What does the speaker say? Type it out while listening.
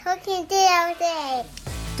Talking DLD.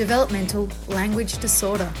 Developmental language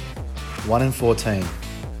disorder. 1 in 14.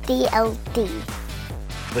 DLD.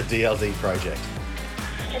 The DLD Project.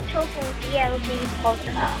 The Talking DLD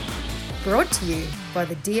podcast. Brought to you by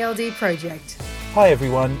the DLD Project. Hi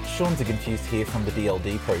everyone, Sean Ziegenfuss here from the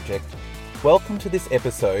DLD Project. Welcome to this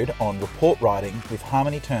episode on report writing with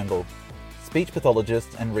Harmony Turnbull, speech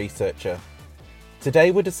pathologist and researcher. Today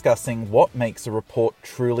we're discussing what makes a report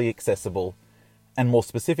truly accessible, and more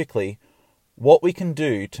specifically, what we can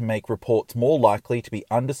do to make reports more likely to be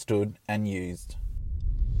understood and used.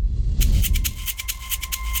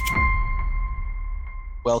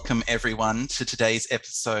 Welcome everyone to today's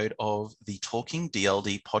episode of the Talking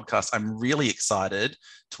DLD podcast. I'm really excited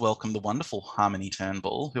to welcome the wonderful Harmony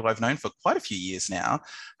Turnbull, who I've known for quite a few years now.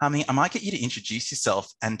 Harmony, I might get you to introduce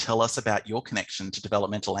yourself and tell us about your connection to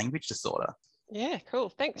developmental language disorder. Yeah, cool.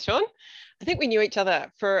 Thanks, Sean. I think we knew each other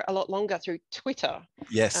for a lot longer through Twitter.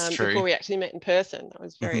 Yes, true. Before we actually met in person. That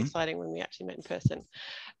was very exciting when we actually met in person.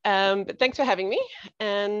 But thanks for having me.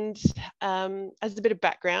 And as a bit of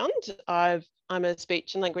background, I'm a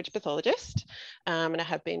speech and language pathologist, and I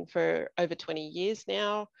have been for over 20 years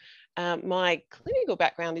now. My clinical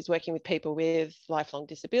background is working with people with lifelong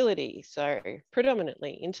disability, so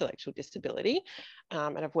predominantly intellectual disability.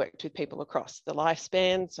 And I've worked with people across the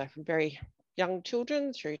lifespan, so from very young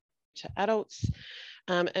children through to adults.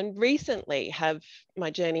 And recently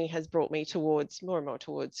my journey has brought me towards more and more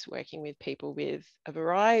towards working with people with a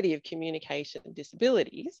variety of communication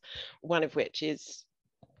disabilities, one of which is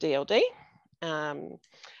DLD,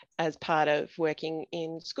 as part of working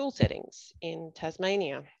in school settings in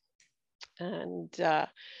Tasmania. And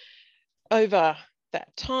over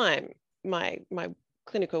that time, my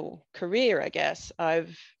clinical career, I guess,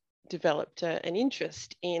 I've developed an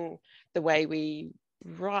interest in the way we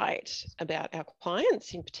write about our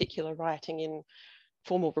clients, in particular writing in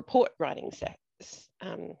formal report writing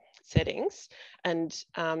settings, and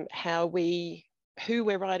who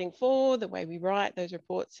we're writing for, the way we write those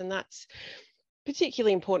reports. And that's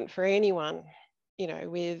particularly important for anyone,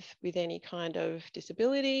 with any kind of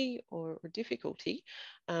disability or difficulty,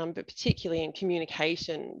 but particularly in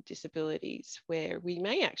communication disabilities, where we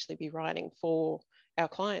may actually be writing for our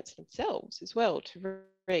clients themselves as well to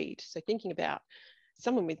read. So thinking about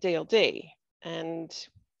someone with DLD, and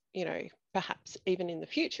perhaps even in the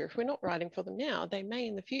future, if we're not writing for them now, they may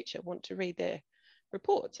in the future want to read their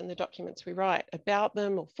reports and the documents we write about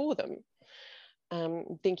them or for them.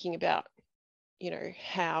 Thinking about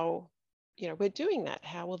how we're doing that,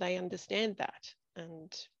 how will they understand that?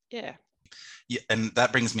 And yeah, and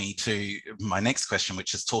that brings me to my next question,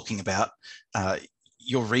 which is talking about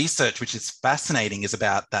your research, which is fascinating, is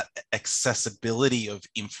about that accessibility of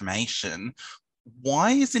information.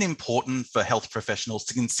 Why is it important for health professionals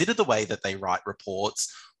to consider the way that they write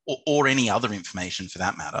reports or any other information for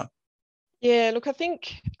that matter? Yeah, look, I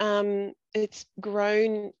think it's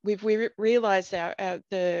grown. We've realised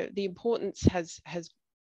the importance has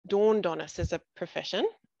dawned on us as a profession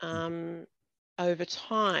over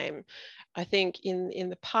time. I think in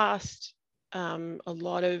the past, a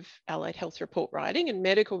lot of allied health report writing and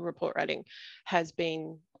medical report writing has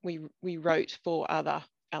been, we wrote for other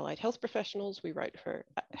allied health professionals, we wrote for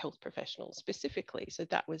health professionals specifically. So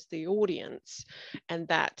that was the audience, and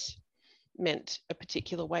that meant a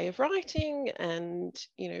particular way of writing, and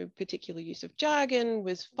particular use of jargon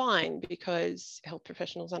was fine because health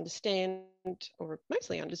professionals understand, or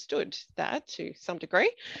mostly understood, that to some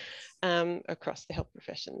degree across the health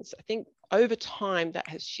professions. I think over time that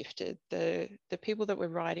has shifted. The people that we're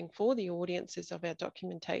writing for, the audiences of our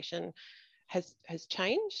documentation has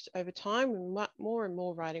changed over time. We're more and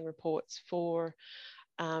more writing reports for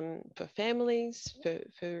families,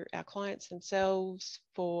 for our clients themselves,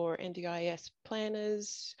 for NDIS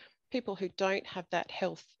planners, people who don't have that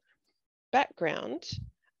health background.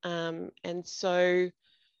 And so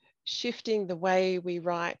shifting the way we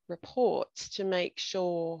write reports to make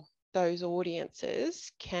sure those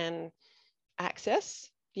audiences can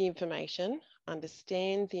access the information,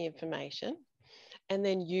 understand the information, and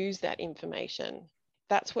then use that information.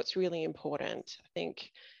 That's what's really important. I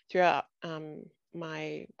think throughout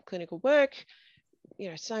my clinical work,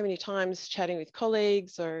 so many times chatting with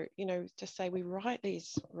colleagues, or just say we write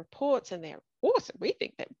these reports and they're awesome, we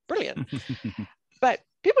think they're brilliant, but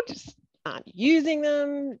people just aren't using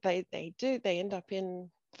them. They end up in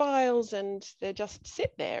files and they just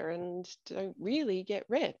sit there and don't really get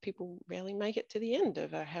read. People rarely make it to the end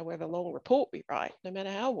of a however long report we write, no matter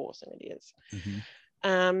how awesome it is.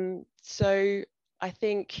 So I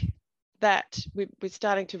think that we're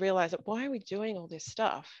starting to realize that why are we doing all this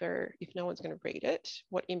stuff if no one's going to read it?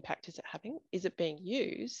 What impact is it having? Is it being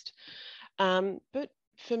used? But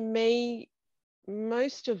for me,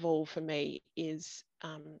 most of all for me is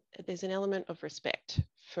there's an element of respect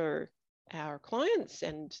for our clients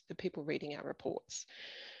and the people reading our reports.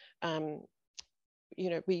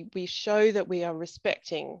 We show that we are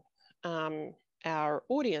respecting our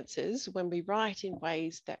audiences when we write in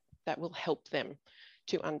ways that will help them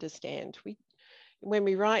to understand. When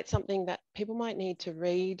we write something that people might need to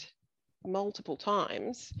read multiple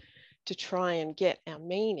times to try and get our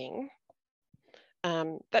meaning,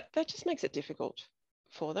 that just makes it difficult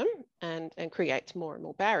for them and creates more and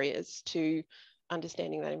more barriers to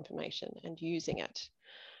understanding that information and using it.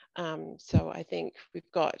 So I think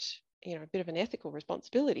we've got a bit of an ethical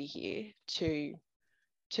responsibility here to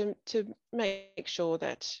make sure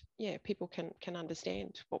that people can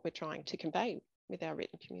understand what we're trying to convey with our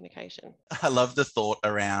written communication. I love the thought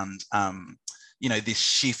around this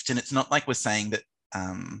shift, and it's not like we're saying that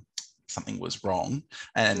something was wrong,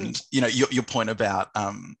 and your point about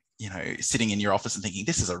sitting in your office and thinking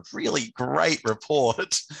this is a really great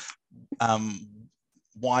report,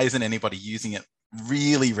 why isn't anybody using it,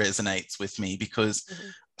 really resonates with me, because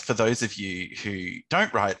for those of you who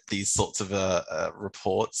don't write these sorts of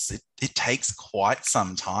reports, it takes quite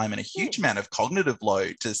some time and a huge amount of cognitive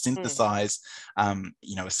load to synthesize,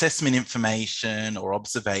 assessment information or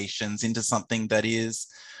observations into something that is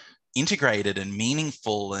integrated and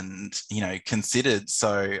meaningful and, considered.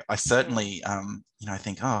 So I certainly, I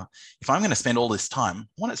think, if I'm going to spend all this time, I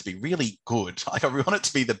want it to be really good. Like I want it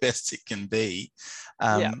to be the best it can be.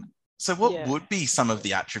 So what would be some of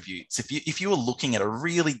the attributes if you were looking at a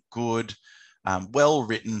really good,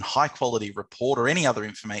 well-written, high-quality report or any other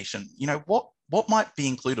information? What might be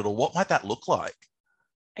included, or what might that look like?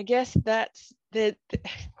 I guess that's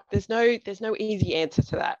there's no easy answer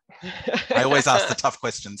to that. I always ask the tough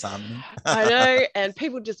questions, Harmony. I know, and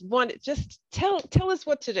people just want it. Just tell us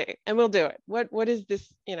what to do, and we'll do it. What is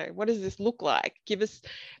this? What does this look like? Give us.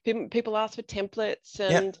 People ask for templates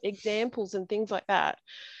and examples and things like that.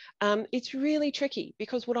 It's really tricky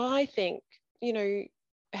because what I think,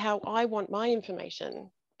 how I want my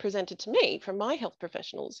information presented to me from my health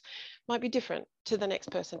professionals might be different to the next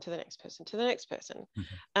person, to the next person, to the next person.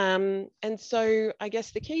 And so I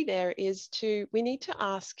guess the key there is we need to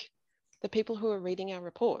ask the people who are reading our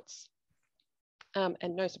reports, and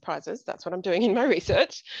no surprises, that's what I'm doing in my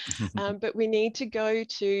research, but we need to go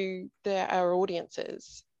to our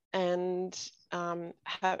audiences and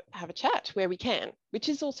have a chat where we can, which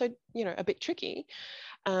is also a bit tricky,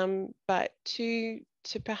 but to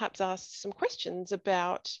perhaps ask some questions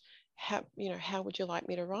about how would you like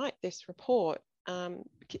me to write this report,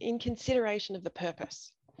 in consideration of the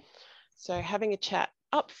purpose. So having a chat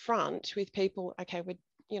up front with people, okay,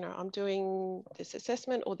 I'm doing this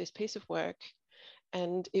assessment or this piece of work,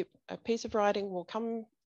 and a piece of writing will come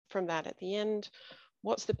from that at the end.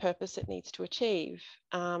 What's the purpose it needs to achieve?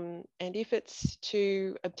 And if it's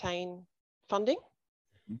to obtain funding,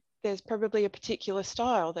 there's probably a particular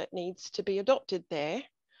style that needs to be adopted there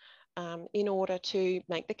in order to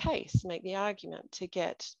make the case, make the argument to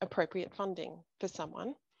get appropriate funding for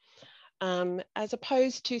someone, as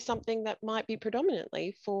opposed to something that might be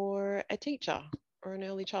predominantly for a teacher or an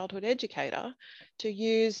early childhood educator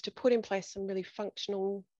to put in place some really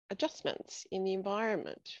functional adjustments in the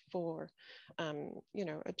environment for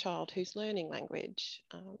a child who's learning language,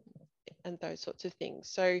 and those sorts of things.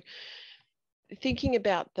 So thinking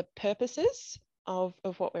about the purposes of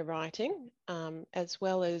what we're writing, as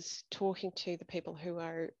well as talking to the people who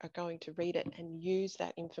are going to read it and use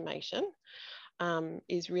that information,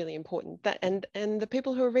 is really important. That and the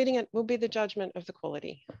people who are reading it will be the judgment of the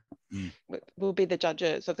quality. Will be the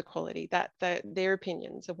judges of the quality. That their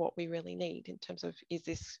opinions are what we really need in terms of, is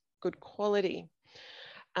this good quality?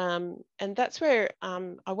 And that's where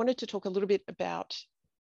I wanted to talk a little bit about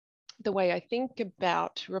the way I think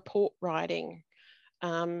about report writing.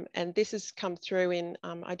 And this has come through in,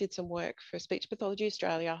 I did some work for Speech Pathology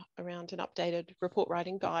Australia around an updated report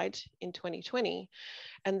writing guide in 2020.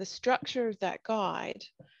 And the structure of that guide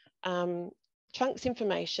chunks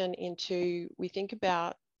information into, we think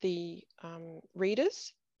about the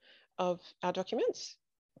readers of our documents,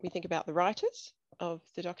 we think about the writers of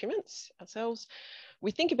the documents ourselves, we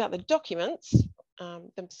think about the documents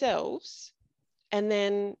themselves, and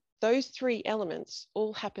then those three elements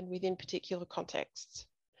all happen within particular contexts.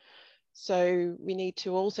 So we need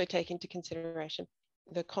to also take into consideration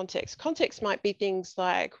the context. Context might be things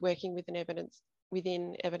like working with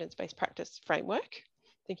within evidence-based practice framework,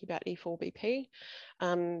 thinking about E4BP,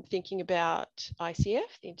 thinking about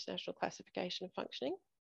ICF, the International Classification of Functioning.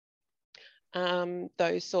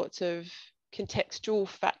 Those sorts of contextual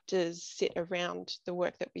factors sit around the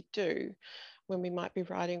work that we do when we might be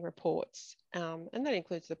writing reports, and that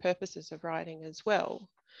includes the purposes of writing as well.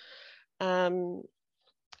 But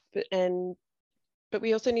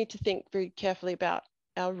we also need to think very carefully about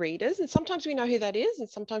our readers, and sometimes we know who that is and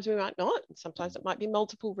sometimes we might not, and sometimes it might be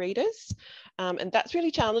multiple readers, and that's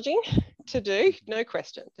really challenging to do, no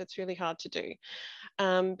question. That's really hard to do.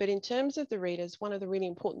 But in terms of the readers, one of the really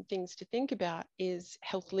important things to think about is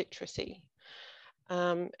health literacy.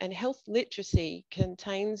 And health literacy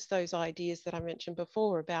contains those ideas that I mentioned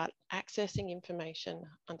before about accessing information,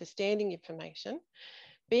 understanding information,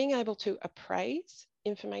 being able to appraise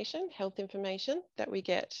information, health information that we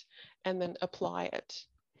get, and then apply it.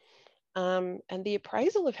 And the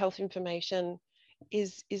appraisal of health information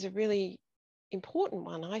is a really important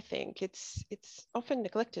one, I think. It's often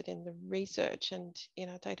neglected in the research and in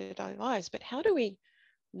our day-to-day lives, but how do we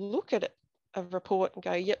look at a report and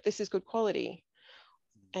go, yep, this is good quality,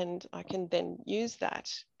 and I can then use that?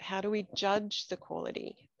 How do we judge the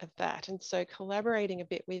quality of that? And so collaborating a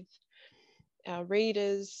bit with our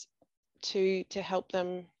readers to help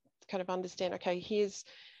them kind of understand, okay, here's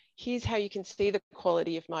how you can see the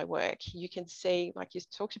quality of my work. You can see, like you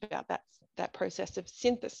talked about, that process of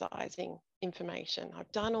synthesizing information.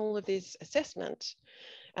 I've done all of this assessment,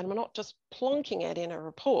 and we're not just plonking it in a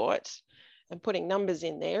report and putting numbers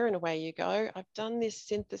in there and away you go. I've done this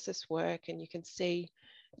synthesis work, and you can see,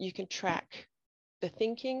 you can track the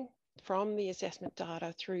thinking from the assessment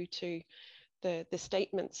data through to the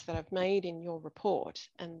statements that I've made in your report,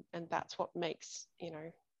 and that's what makes,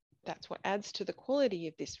 that's what adds to the quality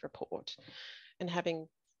of this report. And having,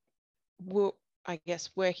 I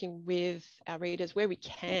guess, working with our readers where we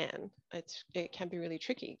can, it can be really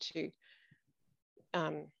tricky to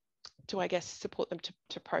I guess, support them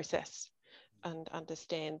to process and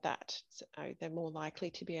understand that, so they're more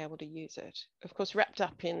likely to be able to use it. Of course, wrapped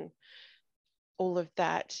up in all of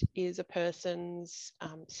that is a person's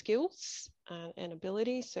skills and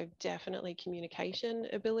ability. So definitely communication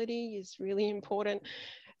ability is really important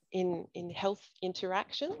in health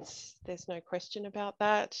interactions. There's no question about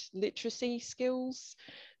that. Literacy skills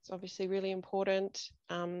is obviously really important,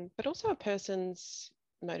 but also a person's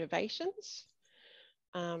motivations,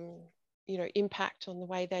 impact on the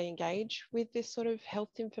way they engage with this sort of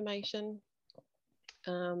health information.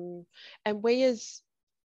 And we as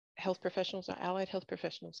health professionals or allied health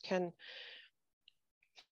professionals can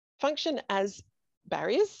function as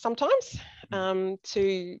barriers sometimes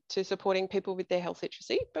to supporting people with their health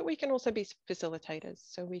literacy, but we can also be facilitators.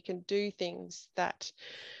 So we can do things that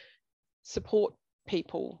support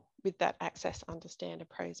people with that access, understand,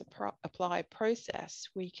 appraise, apply process.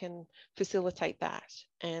 We can facilitate that,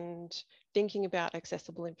 and thinking about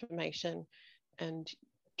accessible information and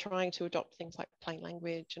trying to adopt things like plain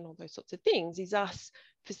language and all those sorts of things is us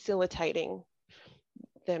facilitating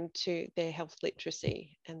them to their health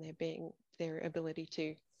literacy and their ability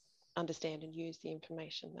to understand and use the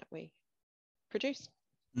information that we produce.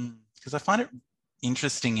 Because I find it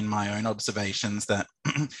interesting in my own observations that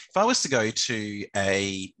if I was to go to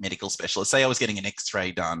a medical specialist, say I was getting an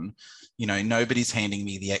X-ray done, nobody's handing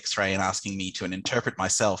me the X-ray and asking me to interpret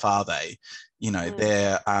myself, are they?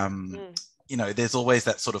 There's always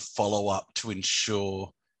that sort of follow-up to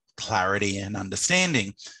ensure clarity and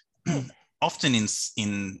understanding. Often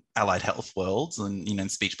in allied health worlds and, in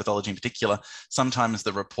speech pathology in particular, sometimes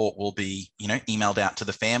the report will be, emailed out to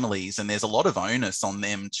the families, and there's a lot of onus on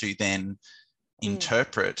them to then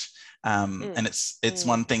interpret. And it's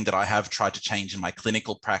one thing that I have tried to change in my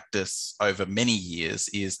clinical practice over many years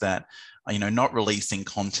is that, not releasing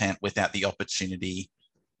content without the opportunity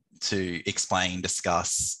to explain,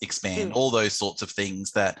 discuss, expand, all those sorts of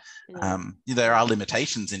things that there are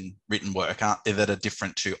limitations in written work, aren't there, that are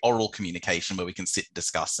different to oral communication where we can sit,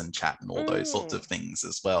 discuss and chat and all those sorts of things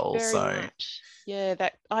as well. Very much. Yeah,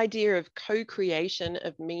 that idea of co-creation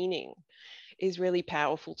of meaning is really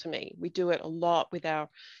powerful to me. We do it a lot with our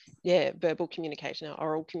verbal communication, our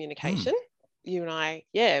oral communication. You and I,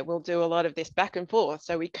 we'll do a lot of this back and forth.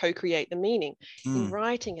 So we co-create the meaning. In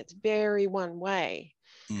writing, it's very one way.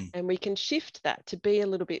 And we can shift that to be a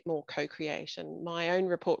little bit more co-creation. My own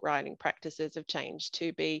report writing practices have changed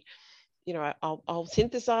to be, I'll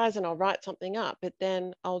synthesize and I'll write something up, but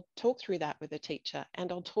then I'll talk through that with a teacher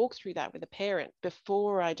and I'll talk through that with a parent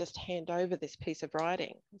before I just hand over this piece of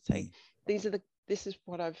writing. Say, this is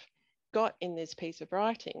what I've got in this piece of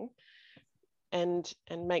writing, and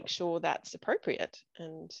make sure that's appropriate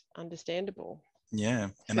and understandable. Yeah,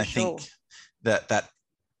 and I think that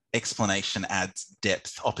explanation adds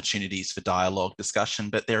depth, opportunities for dialogue, discussion.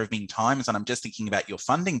 But there have been times, and I'm just thinking about your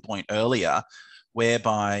funding point earlier,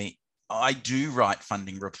 whereby I do write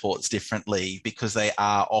funding reports differently because they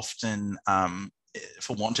are often,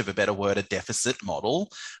 for want of a better word, a deficit model,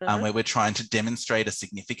 where we're trying to demonstrate a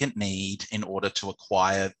significant need in order to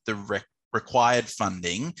acquire the required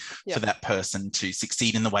funding for that person to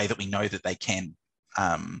succeed in the way that we know that they can.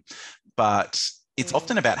 But it's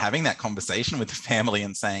often about having that conversation with the family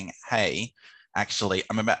and saying, hey, actually,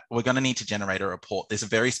 we're going to need to generate a report. There's a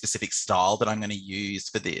very specific style that I'm going to use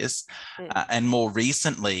for this. And more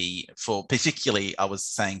recently, particularly, I was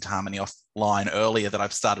saying to Harmony offline earlier that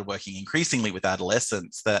I've started working increasingly with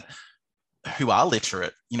adolescents who are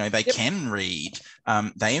literate. They can read.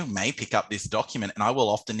 They may pick up this document, and I will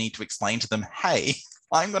often need to explain to them, hey,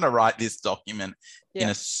 I'm going to write this document in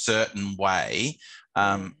a certain way.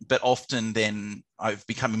 But often then I've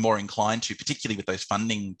become more inclined to, particularly with those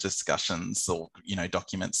funding discussions or,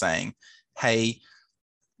 documents, saying, hey,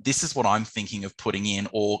 this is what I'm thinking of putting in,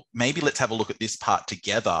 or maybe let's have a look at this part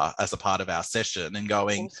together as a part of our session, and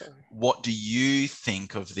going, what do you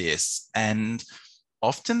think of this? And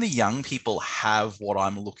often the young people have what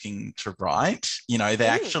I'm looking to write. They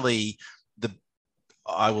actually,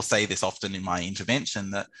 I will say this often in my intervention,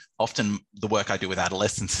 that often the work I do with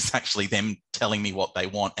adolescents is actually them telling me what they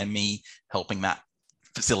want and me helping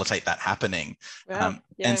facilitate that happening.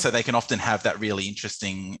 And so they can often have that really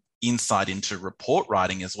interesting insight into report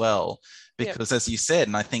writing as well, because as you said,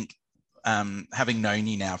 and I think having known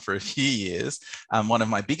you now for a few years, one of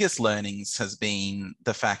my biggest learnings has been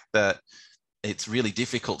the fact that it's really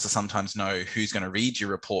difficult to sometimes know who's going to read your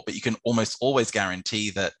report, but you can almost always guarantee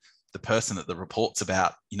that the person that the report's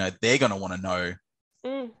about, they're going to want to know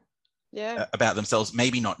about themselves.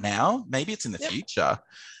 Maybe not now, maybe it's in the future.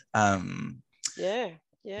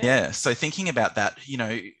 So thinking about that,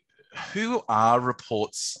 who are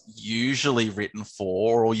reports usually written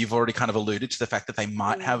for? Or you've already kind of alluded to the fact that they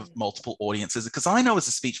might have multiple audiences. Because I know as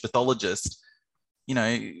a speech pathologist,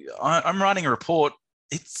 I'm writing a report,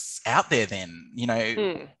 it's out there then,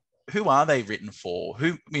 who are they written for?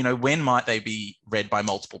 When might they be read by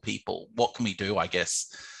multiple people? What can we do, I guess,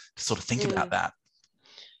 to sort of think about that?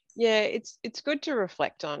 Yeah, it's good to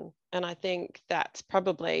reflect on. And I think that's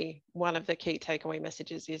probably one of the key takeaway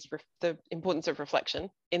messages is the importance of reflection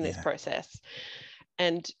in this process.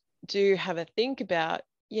 And do have a think about,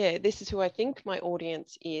 this is who I think my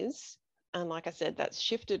audience is. And like I said, that's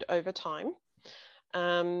shifted over time.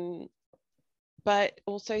 But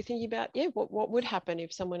also thinking about, what would happen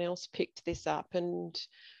if someone else picked this up, and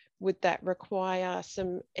would that require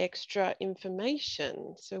some extra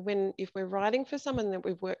information? So if we're writing for someone that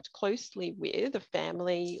we've worked closely with, a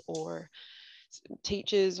family or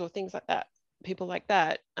teachers or things like that, people like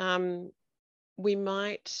that, we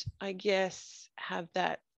might, I guess, have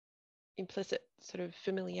that implicit sort of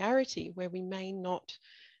familiarity where we may not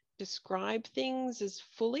describe things as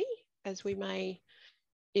fully as we may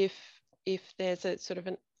if there's a sort of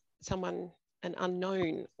an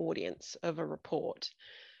unknown audience of a report.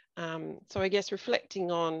 So I guess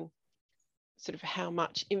reflecting on sort of how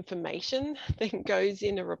much information then goes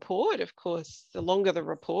in a report. Of course, the longer the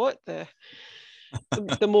report, the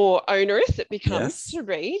more onerous it becomes to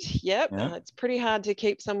read. It's pretty hard to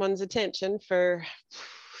keep someone's attention for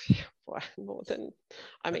more than,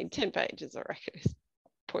 10 pages, I reckon, is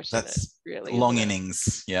pushing it. That's really long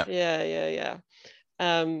innings.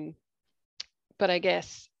 But I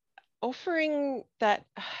guess offering that,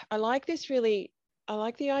 I like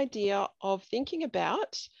the idea of thinking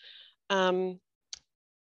about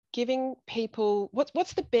giving people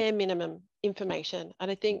what's the bare minimum information. And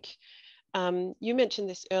I think you mentioned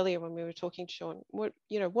this earlier when we were talking, Sean.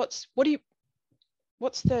 What's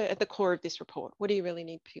at the core of this report? What do you really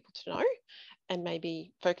need people to know? And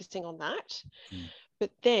maybe focusing on that. But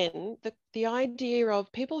then the idea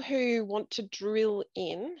of people who want to drill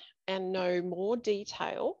in and know more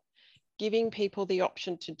detail, giving people the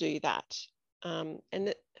option to do that. And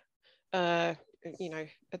that, at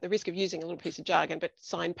the risk of using a little piece of jargon, but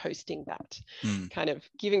signposting that, kind of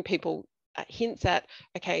giving people hints at,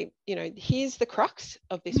 okay, here's the crux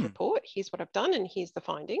of this report, here's what I've done, and here's the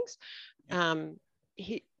findings.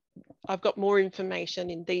 I've got more information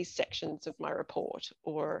in these sections of my report,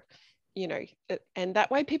 or, and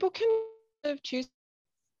that way people can choose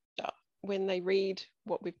when they read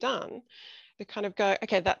what we've done. They kind of go,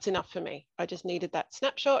 okay, that's enough for me. I just needed that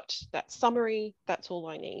snapshot, that summary, that's all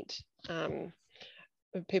I need.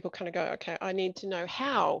 People kind of go, okay, I need to know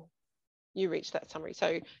how you reach that summary.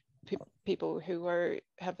 So people who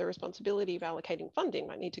have the responsibility of allocating funding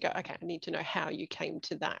might need to go, okay, I need to know how you came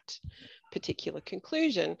to that particular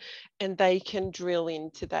conclusion, and they can drill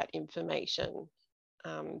into that information.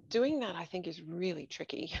 Doing that, I think, is really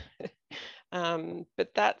tricky.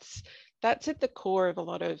 But that's at the core of a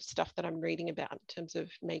lot of stuff that I'm reading about in terms of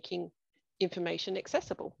making information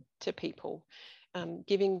accessible to people,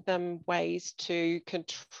 giving them ways to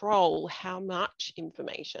control how much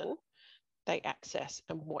information they access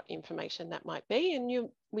and what information that might be. And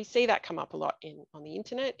we see that come up a lot on the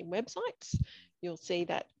internet, in websites. You'll see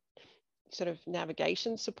that sort of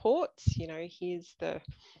navigation supports, here's the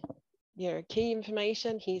key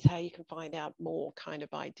information, here's how you can find out more kind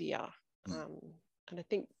of idea. And I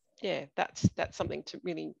think, that's something to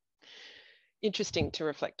really interesting to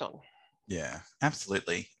reflect on. Yeah,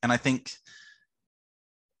 absolutely. And I think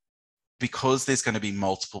because there's going to be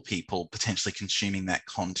multiple people potentially consuming that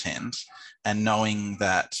content, and knowing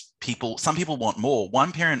that some people want more.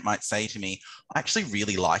 One parent might say to me, I actually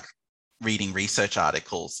really like reading research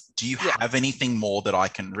articles. Do you have anything more that I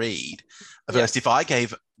can read? First, if I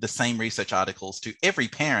gave the same research articles to every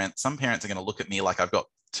parent, some parents are going to look at me like I've got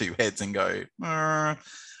two heads and go, I'm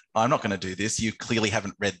not going to do this. You clearly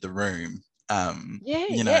haven't read the room. And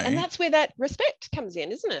that's where that respect comes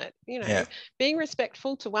in, isn't it? Being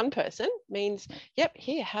respectful to one person means,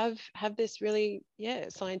 here, have this really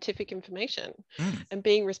scientific information. And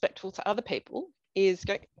being respectful to other people is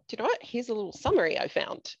going, do you know what, here's a little summary I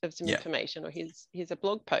found of some information, or here's a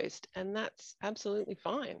blog post, and that's absolutely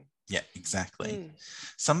fine. Yeah, exactly.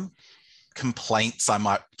 Some complaints I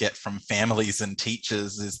might get from families and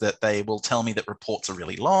teachers is that they will tell me that reports are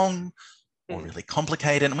really long or really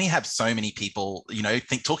complicated. And we have so many people,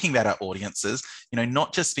 talking about our audiences,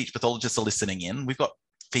 not just speech pathologists are listening in. We've got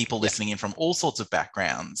people listening in from all sorts of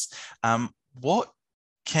backgrounds. What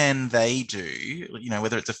can they do,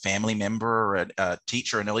 whether it's a family member or a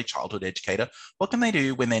teacher, an early childhood educator, what can they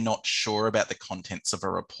do when they're not sure about the contents of a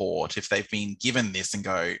report? If they've been given this and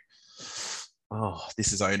go, oh,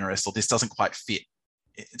 this is onerous, or this doesn't quite fit.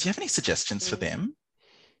 Do you have any suggestions for them?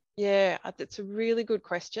 Yeah, that's a really good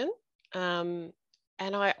question. And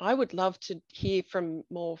I would love to hear from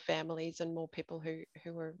more families and more people who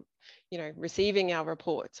are, receiving our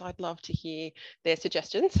reports. I'd love to hear their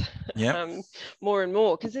suggestions more and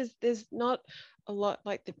more, because there's not a lot,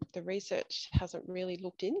 like the research hasn't really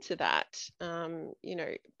looked into that,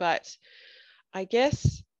 but I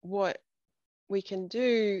guess what we can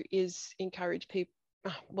do is encourage people.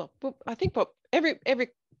 I think what every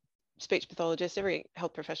speech pathologist, every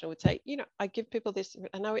health professional would say, I give people this,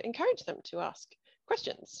 and I would encourage them to ask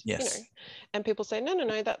questions, and people say,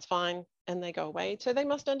 no, that's fine, and they go away. So they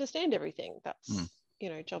must understand everything. That's,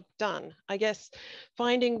 job done. I guess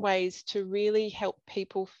finding ways to really help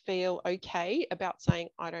people feel okay about saying,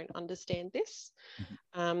 I don't understand this.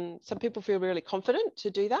 Some people feel really confident to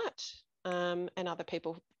do that, and other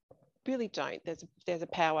people really don't. There's a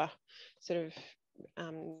power sort of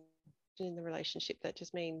in the relationship that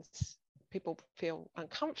just means people feel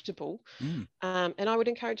uncomfortable. And I would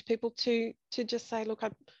encourage people to just say, look,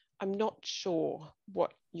 I'm not sure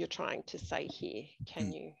what you're trying to say here.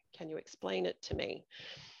 Can you explain it to me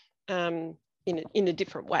in a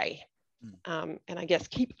different way? And I guess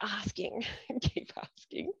keep asking.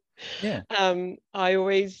 I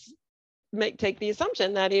always take the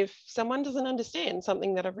assumption that if someone doesn't understand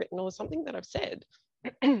something that I've written or something that I've said,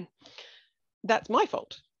 that's my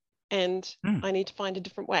fault. And I need to find a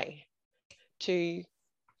different way to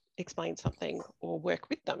explain something or work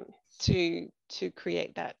with them to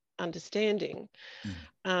create that understanding.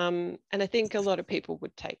 And I think a lot of people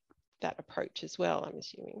would take that approach as well, I'm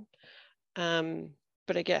assuming.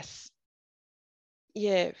 But I guess,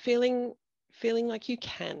 feeling like you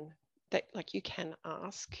can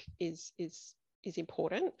ask is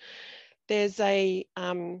important. There's a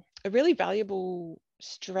really valuable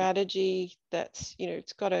strategy that's,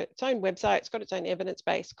 it's got its own website, it's got its own evidence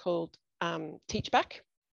base called Teachback.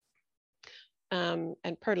 And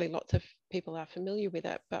probably lots of people are familiar with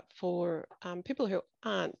it, but for people who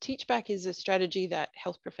aren't, Teachback is a strategy that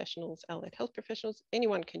health professionals, allied health professionals,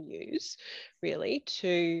 anyone can use really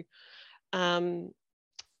to,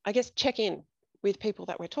 I guess, check in with people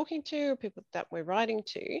that we're talking to, or people that we're writing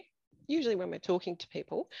to, usually when we're talking to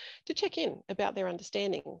people, to check in about their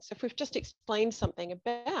understanding. So if we've just explained something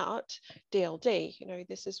about DLD,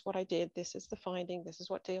 this is what I did, this is the finding, this is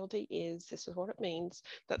what DLD is, this is what it means,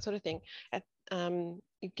 that sort of thing. You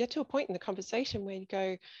get to a point in the conversation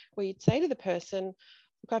where you'd say to the person,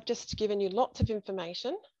 look, I've just given you lots of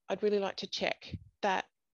information. I'd really like to check that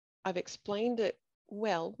I've explained it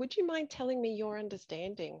well. Would you mind telling me your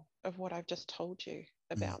understanding of what I've just told you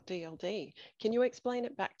about DLD. Can you explain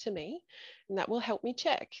it back to me? And that will help me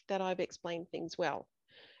check that I've explained things well.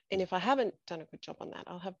 And if I haven't done a good job on that,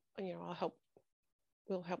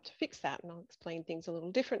 we'll help to fix that, and I'll explain things a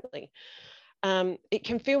little differently. It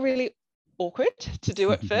can feel really awkward to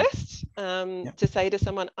do it first, to say to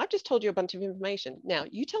someone, I've just told you a bunch of information, now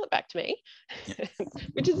you tell it back to me,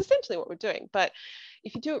 which is essentially what we're doing. But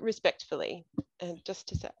if you do it respectfully, and just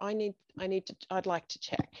to say, I'd like to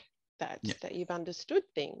check that you've understood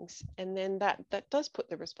things, and then that does put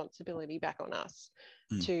the responsibility back on us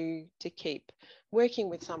to keep working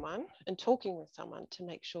with someone and talking with someone to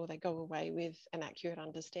make sure they go away with an accurate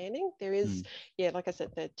understanding. There is, like I said,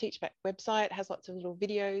 the Teachback website has lots of little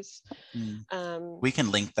videos. We can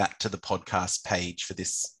link that to the podcast page for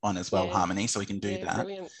this one as well, Harmony, so we can do that.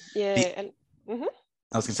 Brilliant.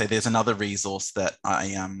 I was going to say, there's another resource that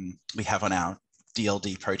we have on our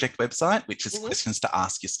DLD project website, which is questions to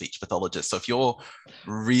ask your speech pathologist. So if you're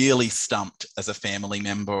really stumped as a family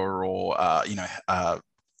member or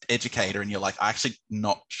educator, and you're like, I'm actually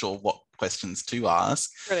not sure what questions to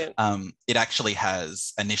ask, it actually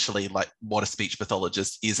has initially like what a speech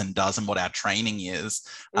pathologist is and does and what our training is,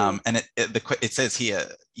 and it says here,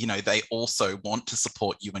 they also want to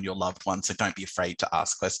support you and your loved one, so don't be afraid to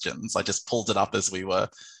ask questions. I just pulled it up as we were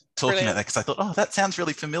talking about that because I thought, oh, that sounds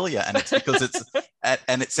really familiar. And it's because it's,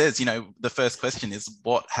 and it says, the first question is,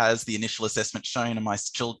 what has the initial assessment shown in my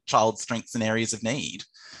child's strengths and areas of need?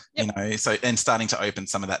 So, and starting to open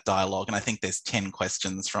some of that dialogue. And I think there's 10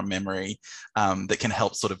 questions from memory that can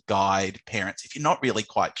help sort of guide parents. If you're not really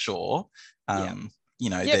quite sure,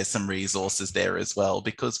 there's some resources there as well,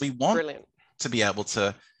 because we want to be able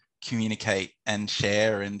to communicate and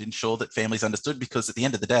share and ensure that families understood, because at the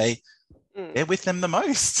end of the day, they're with them the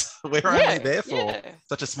most. We're only there for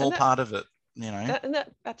such a small part of it,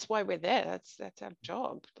 that's why we're there. That's our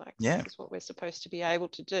job. That's what we're supposed to be able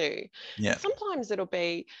to do. Sometimes it'll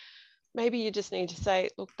be, maybe you just need to say,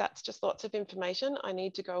 look, that's just lots of information. I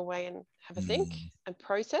need to go away and have a think and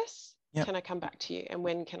process. Can I come back to you? And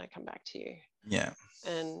when can I come back to you?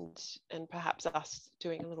 And perhaps us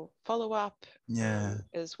doing a little follow-up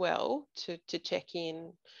as well to check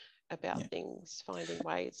in about things, finding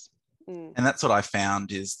ways. And that's what I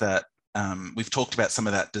found is that we've talked about some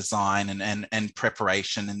of that design and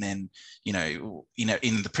preparation, and then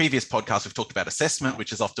in the previous podcast we've talked about assessment,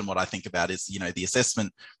 which is often what I think about is the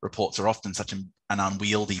assessment reports are often such an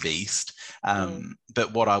unwieldy beast,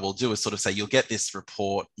 but what I will do is sort of say, you'll get this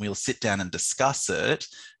report, we'll sit down and discuss it,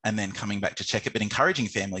 and then coming back to check it, but encouraging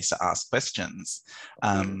families to ask questions,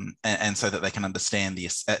 and so that they can understand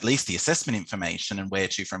at least the assessment information and where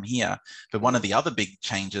to from here. But one of the other big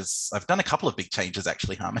changes, I've done a couple of big changes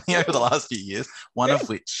actually, Harmony, over the last few years, one of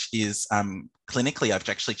which is clinically, I've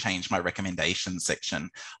actually changed my recommendation section.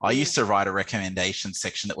 I used to write a recommendation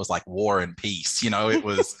section that was like War and Peace.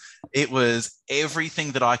 It was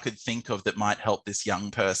everything that I could think of that might help this young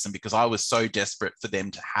person, because I was so desperate for them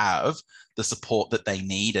to have the support that they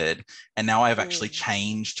needed. And now I've actually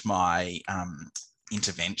changed my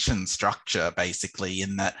intervention structure, basically,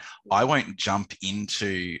 in that I won't jump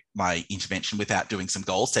into my intervention without doing some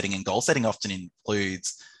goal setting. And goal setting often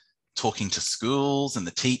includes talking to schools and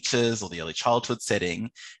the teachers or the early childhood setting.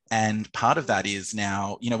 And part of that is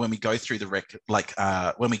now, when we go through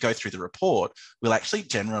when we go through the report, we'll actually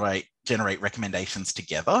generate recommendations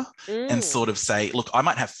together and sort of say, look, I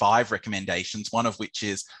might have 5 recommendations, one of which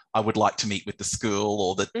is I would like to meet with the school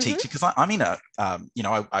or the teacher, because I'm in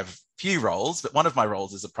I've few roles, but one of my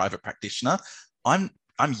roles is a private practitioner.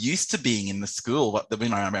 I'm used to being in the school. What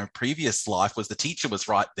my previous life was, the teacher was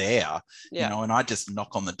right there, and I just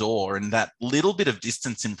knock on the door. And that little bit of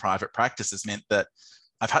distance in private practice has meant that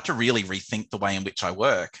I've had to really rethink the way in which I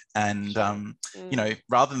work. And,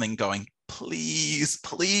 rather than going, please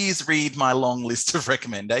read my long list of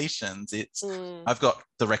recommendations, it's I've got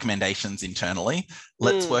the recommendations internally.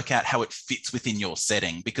 Let's work out how it fits within your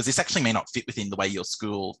setting, because this actually may not fit within the way your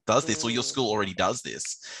school does this, or your school already does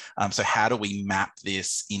this. So how do we map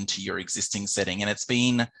this into your existing setting? And it's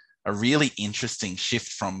been a really interesting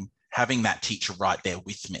shift from having that teacher right there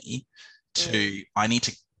with me to I need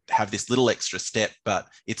to have this little extra step, but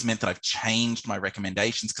it's meant that I've changed my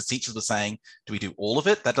recommendations, because teachers were saying, do we do all of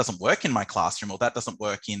it? That doesn't work in my classroom, or that doesn't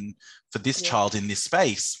work for this child in this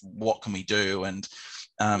space. What can we do? And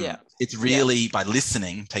it's really by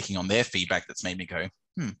listening, taking on their feedback, that's made me go,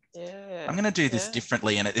 I'm going to do this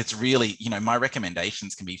differently. And it's really, my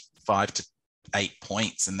recommendations can be 5 to 8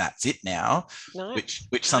 points, and that's it now. Which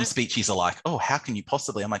some speeches are like, oh, how can you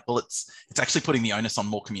possibly? I'm like, well, it's actually putting the onus on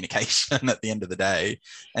more communication at the end of the day,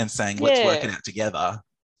 and saying, let's work it out together.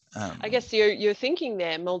 I guess you're thinking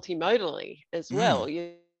there multimodally as well.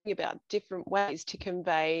 You're thinking about different ways to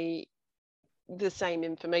convey the same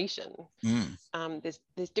information.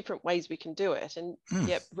 There's different ways we can do it, and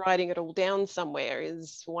yep, writing it all down somewhere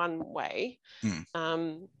is one way.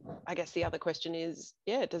 I guess the other question is,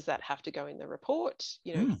 does that have to go in the report?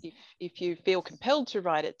 If you feel compelled to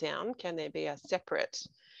write it down, can there be a separate,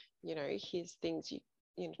 here's things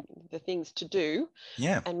the things to do,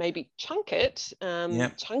 and maybe chunk it.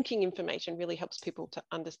 Chunking information really helps people to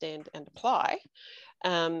understand and apply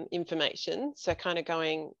information. So kind of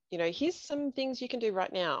going, here's some things you can do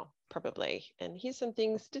right now, probably, and here's some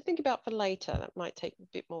things to think about for later that might take a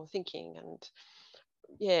bit more thinking.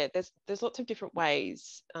 And there's lots of different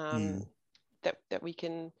ways that we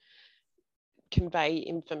can convey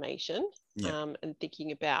information, and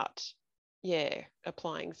thinking about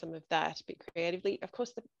applying some of that a bit creatively. Of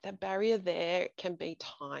course, the barrier there can be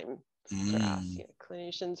time for us.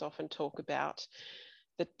 Clinicians often talk about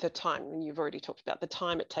the time, and you've already talked about the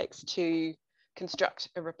time it takes to construct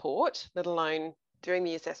a report, let alone doing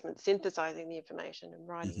the assessment, synthesizing the information and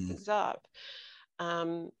writing things up.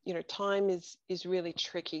 Time is really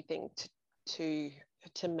tricky thing to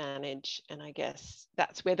manage, and I guess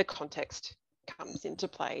that's where the context comes into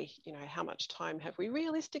play. How much time have we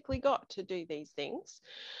realistically got to do these things,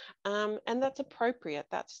 and that's appropriate.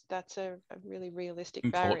 That's a really realistic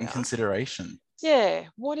important barrier. Consideration.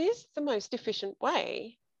 What is the most efficient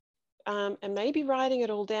way? And maybe writing it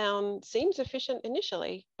all down seems efficient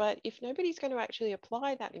initially, but if nobody's going to actually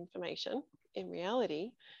apply that information in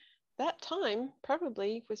reality, that time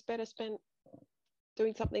probably was better spent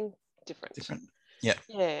doing something different.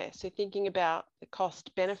 So thinking about the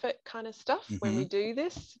cost benefit kind of stuff when we do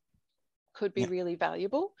this could be really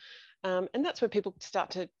valuable, and that's where people start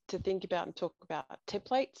to think about and talk about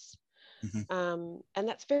templates, and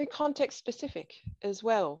that's very context specific as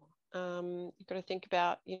well. You've got to think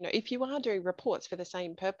about, if you are doing reports for the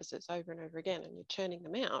same purposes over and over again and you're churning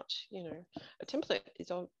them out, a template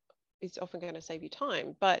is often going to save you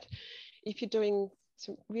time. But if you're doing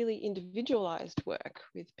some really individualized work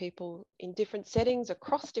with people in different settings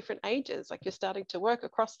across different ages, like you're starting to work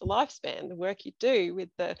across the lifespan, the work you do with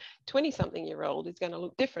the 20-something-year-old is going to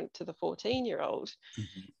look different to the 14-year-old.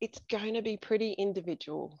 It's going to be pretty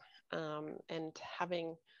individual, and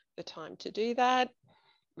having the time to do that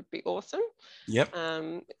would be awesome.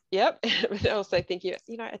 But also thinking,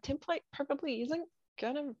 a template probably isn't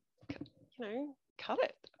gonna, cut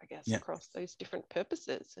it, I guess, across those different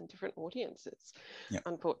purposes and different audiences,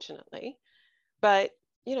 unfortunately. But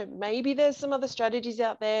maybe there's some other strategies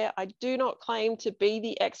out there. I do not claim to be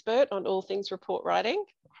the expert on all things report writing.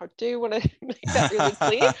 I do want to make that really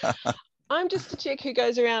clear. I'm just a chick who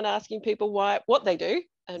goes around asking people what they do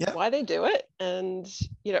and why they do it, and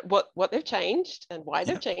what they've changed and why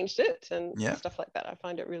they've changed it, and stuff like that. I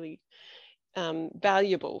find it really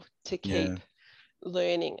valuable to keep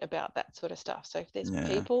learning about that sort of stuff. So if there's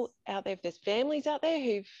people out there, if there's families out there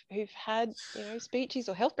who've had speeches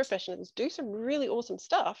or health professionals do some really awesome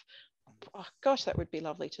stuff, oh gosh, that would be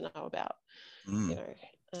lovely to know about.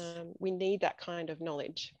 We need that kind of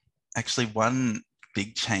knowledge. Actually, one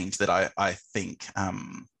big change that I think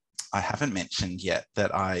I haven't mentioned yet,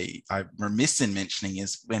 that I'm remiss in mentioning,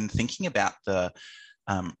 is when thinking about the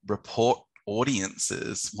report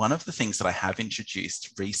audiences, one of the things that I have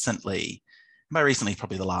introduced recently, by recently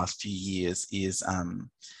probably the last few years, is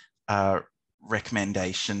a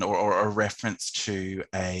recommendation or a reference to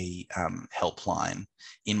a helpline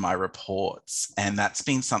in my reports. And that's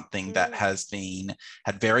been something that has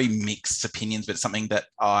had very mixed opinions, but it's something that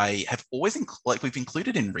I have always we've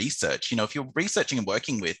included in research. If you're researching and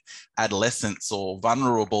working with adolescents or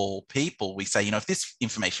vulnerable people, we say, if this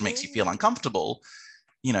information makes you feel uncomfortable,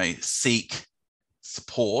 seek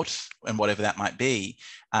support, and whatever that might be.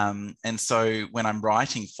 And so when I'm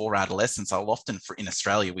writing for adolescents, I'll often, in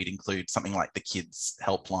Australia, we'd include something like the Kids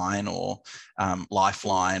Helpline or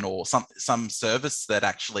Lifeline, or some service that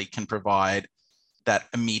actually can provide that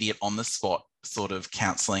immediate on-the-spot sort of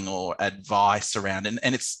counselling or advice around, and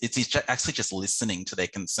it's actually just listening to their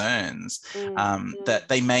concerns, that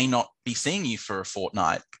they may not be seeing you for a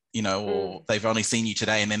fortnight, or they've only seen you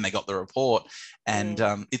today and then they got the report, and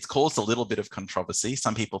it's caused a little bit of controversy.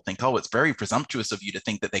 Some people think, it's very presumptuous of you to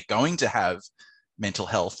think that they're going to have mental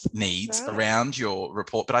health needs around your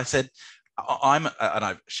report. But I said, and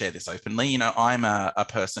I share this openly, I'm a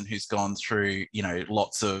person who's gone through,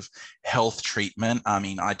 lots of health treatment. I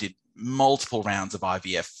mean, I did multiple rounds of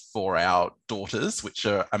IVF for our daughters, which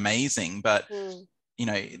are amazing, but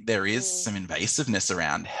there is some invasiveness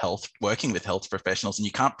around working with health professionals, and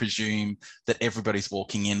you can't presume that everybody's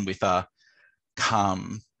walking in with a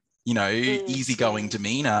come easygoing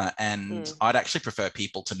demeanor. And I'd actually prefer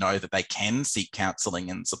people to know that they can seek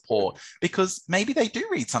counselling and support, because maybe they do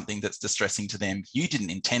read something that's distressing to them. You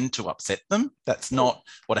didn't intend to upset them. That's not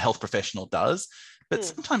what a health professional does. But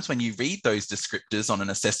sometimes when you read those descriptors on an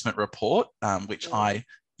assessment report, which I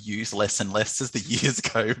use less and less as the years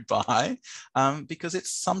go by, because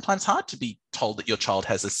it's sometimes hard to be told that your child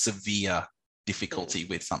has a severe difficulty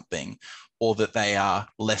with something, or that they are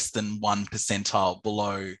less than 1 percentile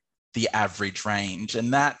below the average range,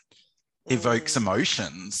 and that evokes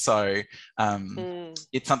emotions. So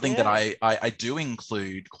it's something that I do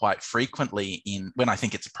include quite frequently in when I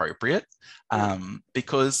think it's appropriate,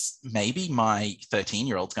 because maybe my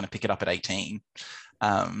 13-year-old's going to pick it up at 18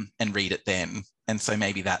 and read it then, and so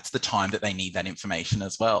maybe that's the time that they need that information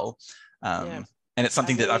as well. And it's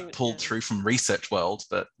something that I've pulled through from research world,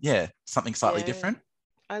 but something slightly different.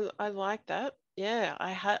 I like that.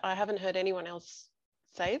 I haven't heard anyone else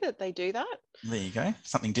say that they do that. There you go,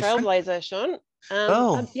 something different. Trailblazer, Sean.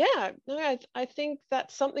 I think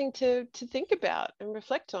that's something to think about and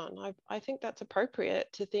reflect on. I think that's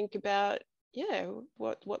appropriate to think about.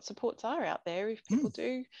 What supports are out there if people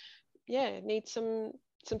do need some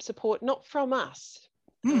support, not from us.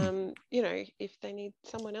 If they need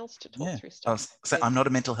someone else to talk through stuff. I'm not a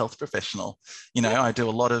mental health professional. I do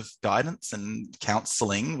a lot of guidance and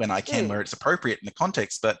counselling when I can, where it's appropriate in the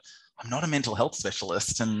context, but I'm not a mental health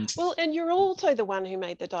specialist. And you're also the one who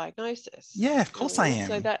made the diagnosis. Yeah, of course I am.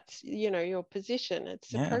 So that's, your position.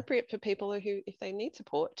 It's appropriate for people who, if they need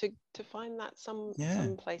support, to find that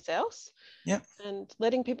someplace else. Yeah. And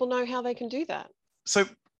letting people know how they can do that. So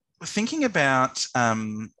thinking about,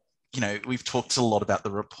 we've talked a lot about the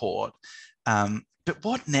report, but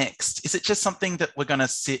what next? Is it just something that we're going to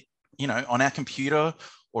sit, on our computer,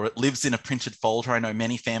 or it lives in a printed folder? I know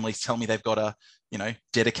many families tell me they've got a,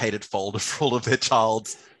 dedicated folder for all of their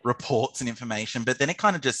child's reports and information, but then it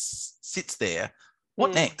kind of just sits there.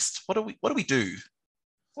 What next? What do we do?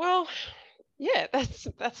 Well, that's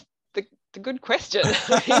the good question.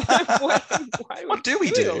 Why what do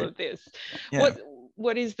we do? All of this?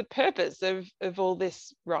 What is the purpose of all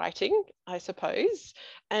this writing, I suppose?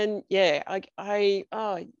 And I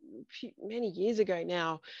many years ago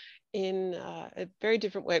now, in a very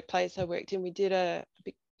different workplace I worked in, we did a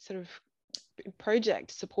big sort of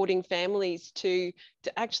project supporting families to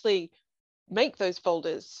actually make those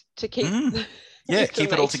folders to keep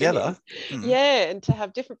keep it all together. And to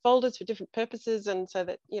have different folders for different purposes, and so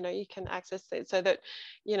that you can access it, so that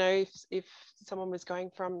if someone was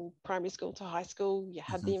going from primary school to high school, you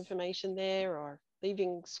had the information there, or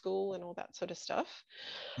leaving school and all that sort of stuff.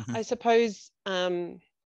 I suppose I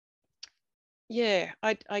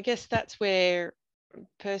guess that's where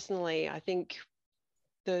personally I think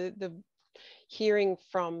the hearing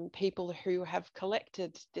from people who have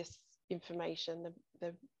collected this information,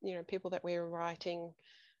 the people that we're writing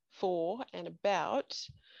for and about,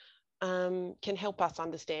 can help us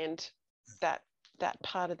understand that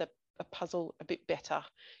part of the puzzle a bit better.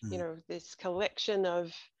 This collection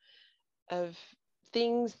of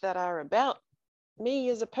things that are about me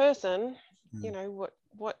as a person.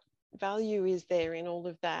 What value is there in all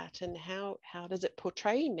of that, and how does it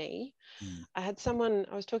portray me? I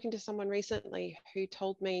was talking to someone recently who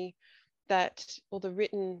told me that all the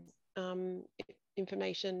written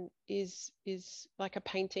information is like a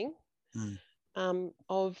painting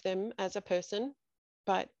of them as a person,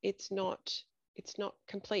 but it's not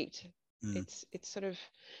complete. It's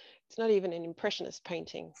not even an impressionist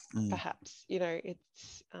painting, perhaps.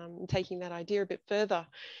 It's taking that idea a bit further,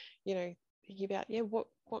 thinking about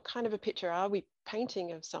what kind of a picture are we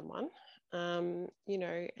painting of someone, and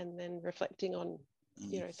then reflecting on,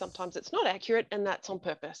 sometimes it's not accurate, and that's on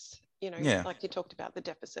purpose. Like you talked about the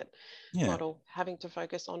deficit model, having to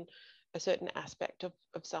focus on a certain aspect of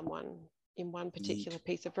someone in one particular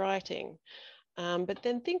piece of writing, but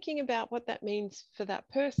then thinking about what that means for that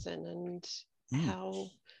person, and how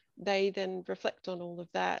they then reflect on all of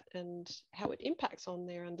that, and how it impacts on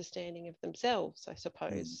their understanding of themselves, I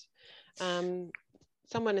suppose.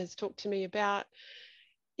 Someone has talked to me about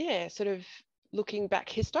sort of looking back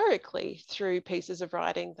historically through pieces of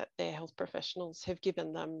writing that their health professionals have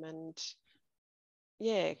given them, and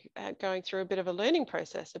going through a bit of a learning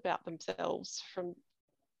process about themselves from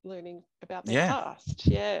learning about their past.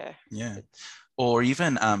 Or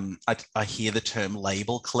even I hear the term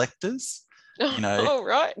label collectors. Oh,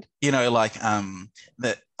 right.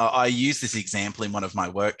 That I use this example in one of my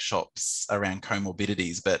workshops around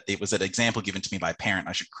comorbidities, but it was an example given to me by a parent.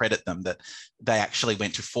 I should credit them that they actually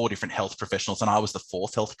went to 4 different health professionals, and I was the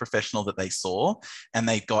 4th health professional that they saw, and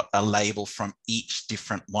they got a label from each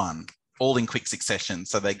different one all in quick succession.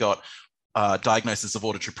 So they got diagnosis of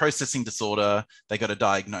auditory processing disorder. They got a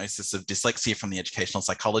diagnosis of dyslexia from the educational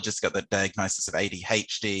psychologist, got the diagnosis of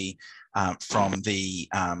ADHD from the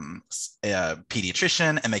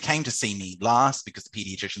pediatrician. And they came to see me last because the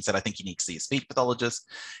pediatrician said, I think you need to see a speech pathologist.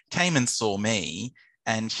 Came and saw me.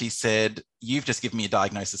 And she said, you've just given me a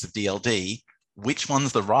diagnosis of DLD. Which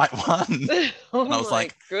one's the right one? Oh, and I was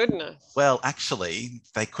like, goodness. Well, actually,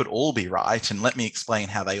 they could all be right. And let me explain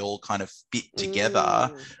how they all kind of fit together.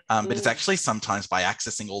 But it's actually sometimes by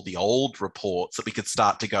accessing all the old reports that we could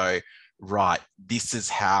start to go, right, this is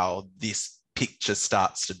how this picture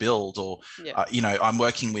starts to build. Or, I'm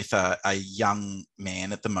working with a young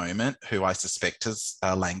man at the moment who I suspect has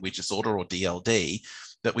a language disorder or DLD,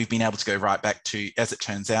 that we've been able to go right back to, as it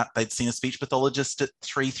turns out, they'd seen a speech pathologist at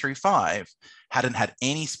 3 through 5, hadn't had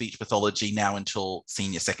any speech pathology now until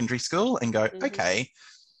senior secondary school, and go, okay,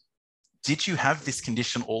 did you have this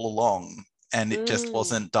condition all along and it just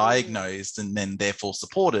wasn't diagnosed and then therefore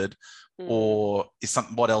supported, or is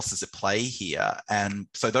what else is at play here? And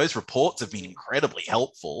so those reports have been incredibly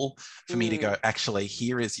helpful for me to go, actually,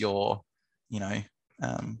 here is your,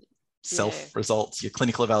 self results, your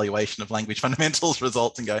clinical evaluation of language fundamentals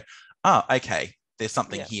results, and go, okay, there's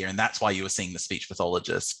something here. And that's why you were seeing the speech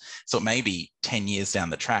pathologist. So it may be 10 years down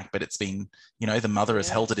the track, but it's been, the mother has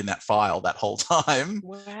held it in that file that whole time.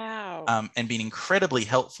 Wow. And been incredibly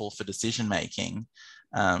helpful for decision making.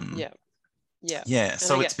 So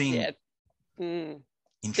it's been interesting.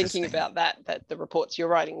 Thinking about that the reports you're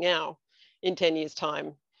writing now in 10 years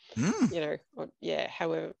time,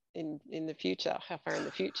 however, in the future, how far in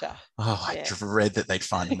the future? I dread that they'd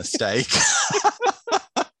find a mistake.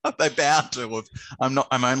 They're bound to.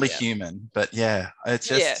 I'm only human, but it's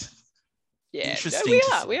just interesting.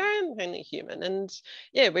 We are only human, and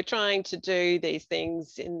we're trying to do these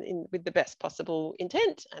things in with the best possible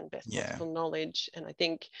intent and best possible knowledge. And I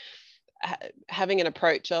think having an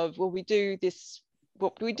approach of, we do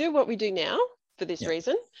what we do now for this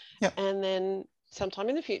reason, and then sometime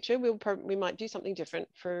in the future we might do something different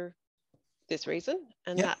for this reason,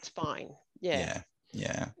 and that's fine. You've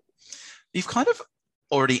kind of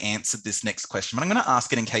already answered this next question, but I'm going to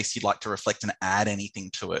ask it in case you'd like to reflect and add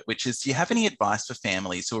anything to it, which is, do you have any advice for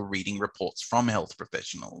families who are reading reports from health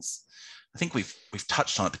professionals? I think we've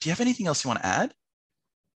touched on it, but do you have anything else you want to add?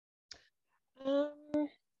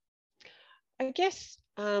 I guess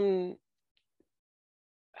I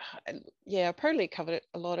probably covered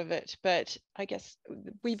a lot of it, but I guess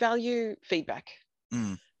we value feedback.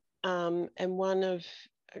 And one of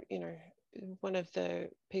the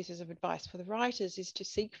pieces of advice for the writers is to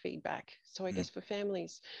seek feedback. So I guess for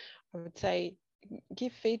families, I would say,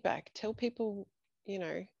 give feedback. Tell people,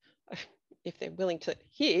 if they're willing to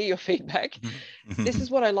hear your feedback, this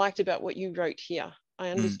is what I liked about what you wrote here. I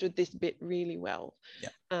understood this bit really well.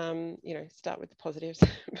 Start with the positives.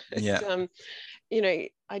 But,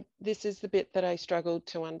 this is the bit that I struggled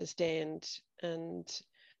to understand, and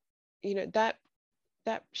that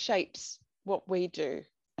shapes what we do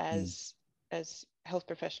as health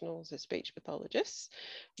professionals, as speech pathologists.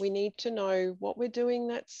 We need to know what we're doing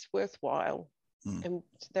that's worthwhile, and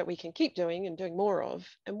that we can keep doing and doing more of,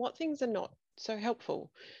 and what things are not so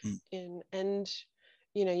helpful.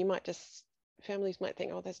 Families might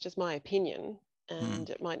think, that's just my opinion,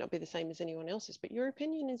 and it might not be the same as anyone else's, but your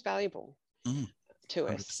opinion is valuable to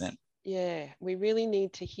 100%. Us. We really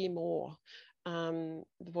need to hear more the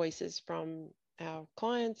voices from our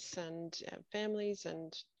clients and our families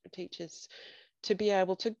and teachers to be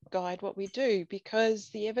able to guide what we do, because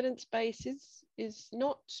the evidence base is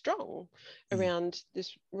not strong around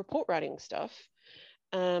this report writing stuff,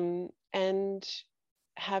 and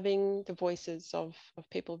having the voices of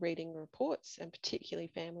people reading reports, and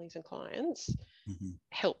particularly families and clients,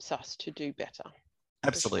 helps us to do better.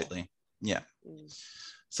 Absolutely. Sure.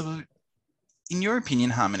 So in your opinion,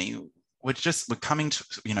 Harmony, we're coming to,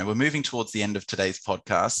 we're moving towards the end of today's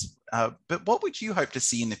podcast, but what would you hope to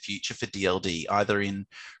see in the future for DLD, either in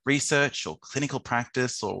research or clinical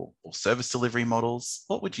practice or service delivery models?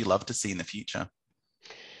 What would you love to see in the future?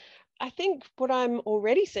 I think what I'm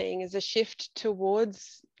already seeing is a shift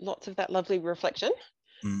towards lots of that lovely reflection,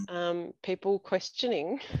 people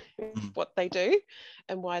questioning what they do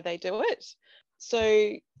and why they do it. So,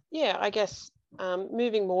 I guess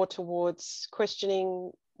moving more towards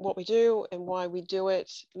questioning what we do and why we do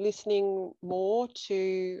it, listening more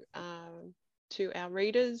to our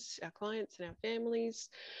readers, our clients and our families,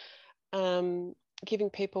 giving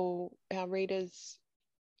our readers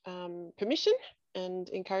permission, and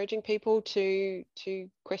encouraging people to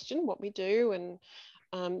question what we do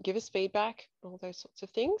and give us feedback, all those sorts of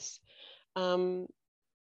things.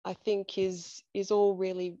 I think is all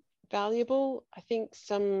really valuable. I think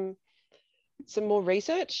some more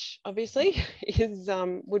research obviously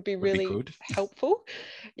would be really helpful.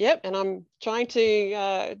 Yep, and I'm trying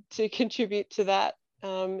to contribute to that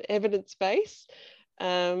evidence base,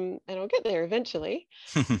 and I'll get there eventually.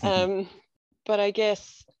 But I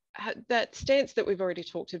guess that stance that we've already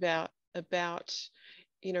talked about,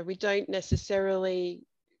 we don't necessarily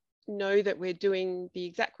know that we're doing the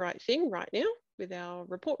exact right thing right now with our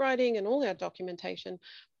report writing and all our documentation,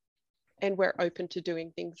 and we're open to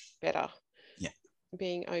doing things better. Yeah.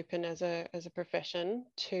 Being open as a profession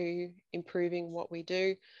to improving what we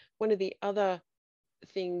do. One of the other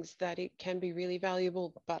things that it can be really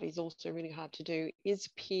valuable, but is also really hard to do, is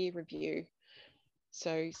peer review.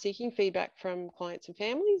 So seeking feedback from clients and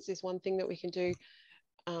families is one thing that we can do.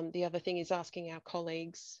 The other thing is asking our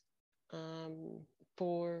colleagues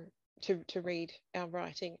to read our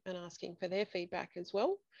writing and asking for their feedback as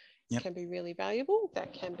well. Yep. Can be really valuable.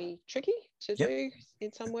 That can be tricky to do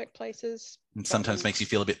in some workplaces. And sometimes makes you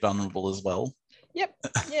feel a bit vulnerable as well. Yep,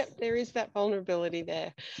 there is that vulnerability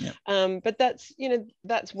there. Yep. But that's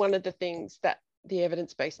one of the things that the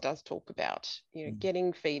evidence base does talk about,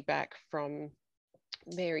 getting feedback from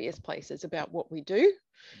various places about what we do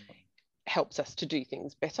helps us to do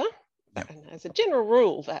things better. Yep. And as a general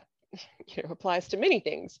rule, that applies to many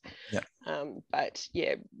things. Yep. But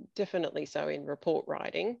yeah, definitely so in report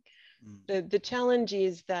writing. The challenge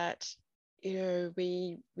is that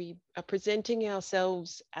we are presenting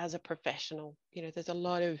ourselves as a professional. There's a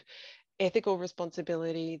lot of ethical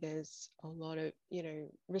responsibility. There's a lot of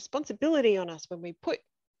responsibility on us when we put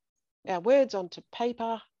our words onto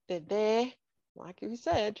paper. They're there, like you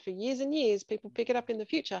said, for years and years. People pick it up in the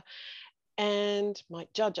future and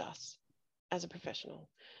might judge us as a professional.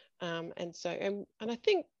 And I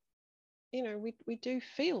think we do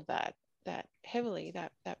feel that heavily,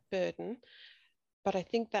 that burden, but I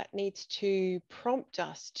think that needs to prompt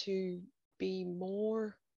us to be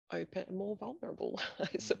more open, more vulnerable,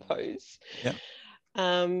 I suppose. Yeah.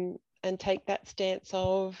 And take that stance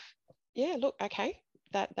of, look, okay,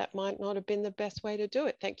 that might not have been the best way to do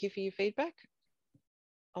it. Thank you for your feedback.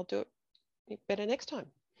 I'll do it better next time.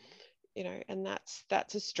 And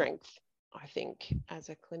that's a strength, I think, as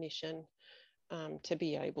a clinician, to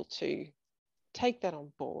be able to take that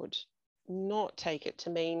on board, not take it to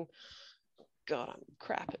mean, God, I'm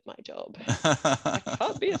crap at my job. I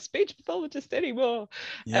can't be a speech pathologist anymore.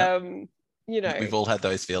 Yep. We've all had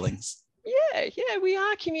those feelings. Yeah, we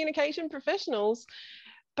are communication professionals,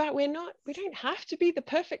 but we don't have to be the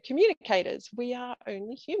perfect communicators. We are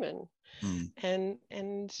only human.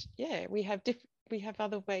 And we have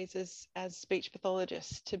other ways as speech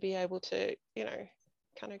pathologists to be able to,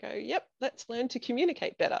 kind of go, yep, let's learn to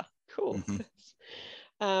communicate better. Cool.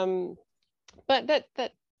 Mm-hmm. But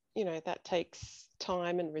that takes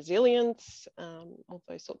time and resilience, all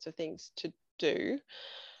those sorts of things to do.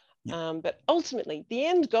 But ultimately, the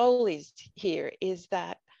end goal is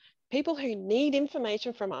that people who need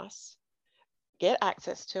information from us get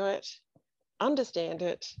access to it, understand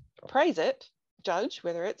it, praise it, judge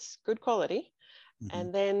whether it's good quality,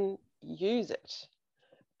 and then use it.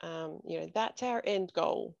 That's our end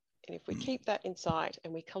goal. And if we keep that in sight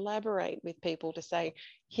and we collaborate with people to say,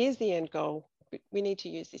 here's the end goal, we need to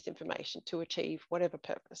use this information to achieve whatever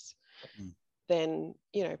purpose, then,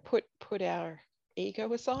 put our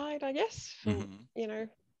ego aside, I guess, for,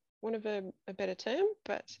 one of a better term,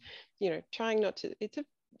 but, trying not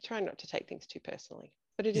to take things too personally.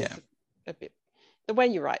 But it is a bit, the way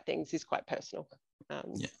you write things is quite personal.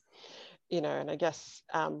 And I guess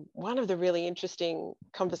one of the really interesting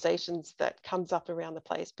conversations that comes up around the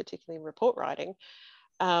place, particularly in report writing,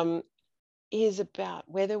 is about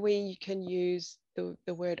whether we can use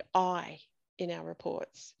the word I in our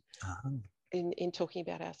reports. In talking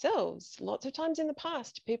about ourselves. Lots of times in the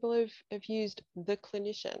past, people have used the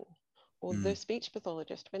clinician or the speech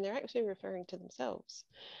pathologist when they're actually referring to themselves.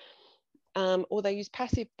 Or they use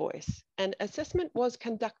passive voice. An assessment was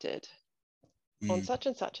conducted on such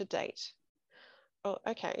and such a date. Oh,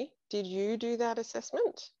 okay. Did you do that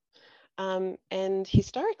assessment? And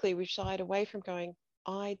historically, we've shied away from going,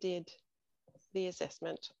 I did the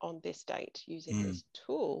assessment on this date using this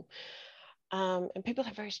tool. And people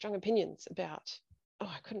have very strong opinions about,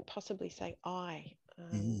 I couldn't possibly say I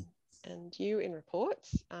and you in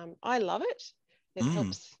reports. I love it.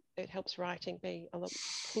 It helps writing be a lot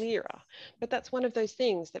clearer. But that's one of those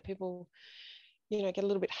things that people, get a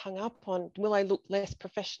little bit hung up on. Will I look less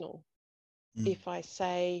professional if I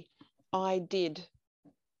say I did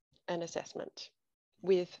an assessment?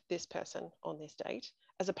 with this person on this date,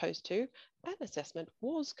 as opposed to an assessment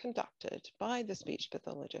was conducted by the speech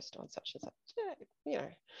pathologist on such and such. You know,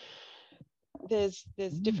 there's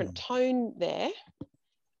different tone there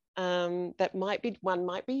that one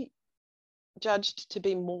might be judged to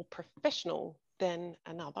be more professional than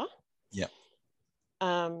another. Yeah.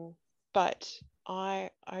 But I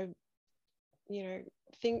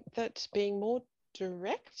think that being more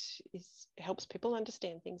direct helps people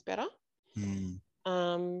understand things better,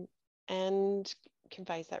 and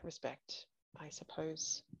conveys that respect, I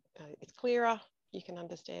suppose. It's clearer, you can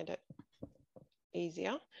understand it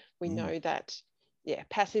easier. We know that,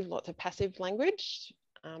 lots of passive language,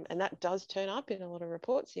 and that does turn up in a lot of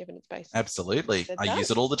reports, the evidence-based. Absolutely. I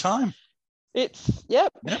use it all the time. Yep.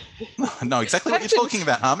 I know exactly what you're talking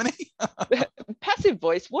about, Harmony. Passive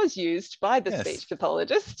voice was used by the speech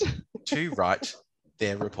pathologist to write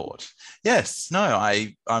their report. Yes, no,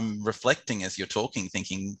 I'm reflecting as you're talking,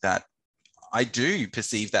 thinking that I do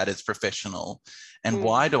perceive that as professional. And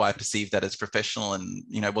why do I perceive that as professional? And,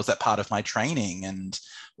 was that part of my training?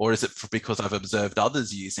 Or is it because I've observed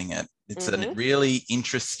others using it? It's a really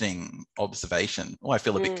interesting observation. Oh, I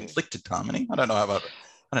feel a bit conflicted, Harmony. I don't know how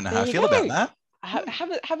I feel about that.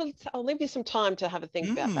 I'll leave you some time to have a think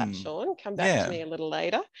about that, Sean. Come back to me a little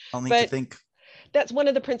later. I'll need to think. That's one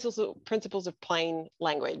of the principles of plain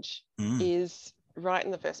language, is write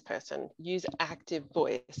in the first person, use active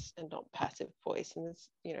voice and not passive voice. And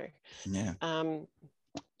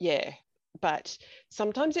but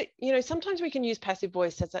sometimes sometimes we can use passive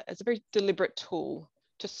voice as a very deliberate tool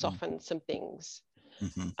to soften some things.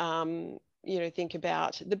 Think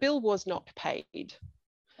about the bill was not paid,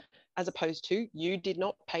 as opposed to you did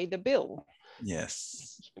not pay the bill.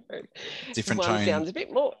 Yes. Different one tone. Sounds a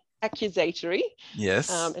bit more accusatory. Yes.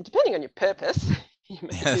 And depending on your purpose, you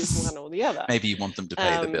may use one or the other. Maybe you want them to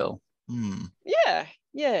pay the bill.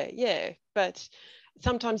 Yeah. But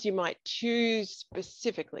sometimes you might choose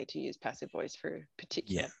specifically to use passive voice for a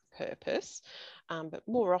particular purpose. But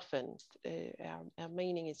more often, our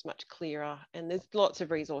meaning is much clearer. And there's lots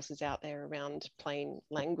of resources out there around plain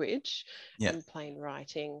language and plain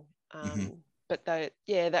writing. But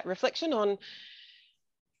that reflection on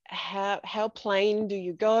how plain do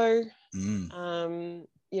you go? In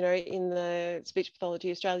the Speech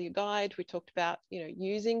Pathology Australia Guide, we talked about,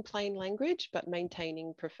 using plain language, but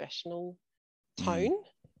maintaining professional tone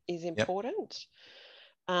is important.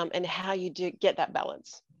 And how you do get that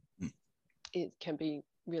balance, it can be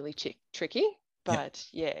really tricky, but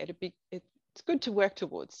it's good to work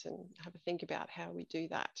towards and have a think about how we do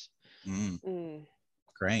that.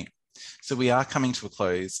 Great. So we are coming to a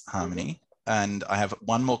close, Harmony, and I have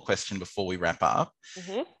one more question before we wrap up.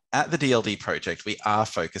 At the DLD project, we are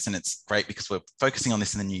focused, and it's great because we're focusing on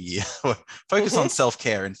this in the new year. We're focused on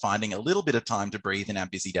self-care and finding a little bit of time to breathe in our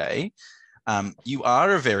busy day. You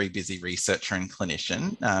are a very busy researcher and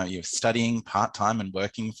clinician. You're studying part-time and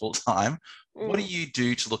working full-time. What do you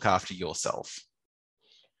do to look after yourself?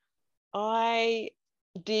 I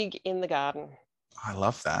dig in the garden. I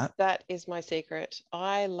love that. That is my secret.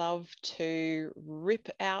 I love to rip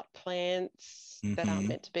out plants that aren't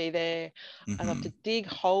meant to be there. I love to dig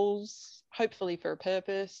holes, hopefully for a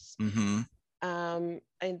purpose. And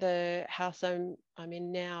the house I'm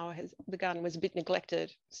in now, the garden was a bit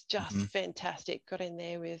neglected. It's just fantastic. Got in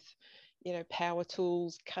there with, power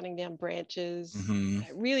tools, cutting down branches,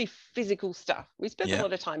 really physical stuff. We spend a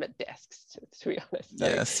lot of time at desks, to be honest. So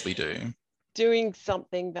yes, we do. Doing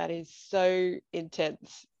something that is so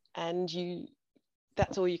intense and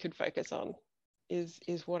that's all you could focus on is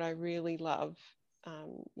what I really love.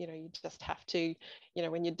 You just have to,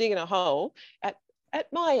 when you're digging a hole at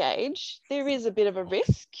my age, there is a bit of a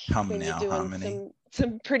risk when you're doing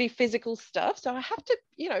some pretty physical stuff. So I have to,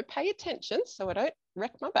 pay attention so I don't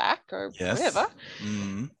wreck my back or whatever.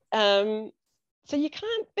 So you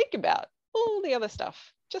can't think about all the other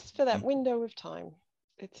stuff just for that window of time.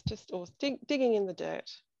 It's just digging in the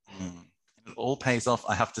dirt. It all pays off,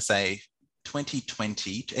 I have to say.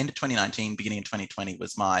 2020, end of 2019, beginning of 2020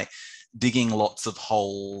 was my digging lots of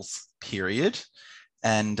holes period.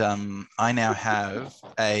 And I now have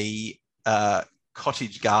a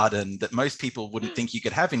cottage garden that most people wouldn't think you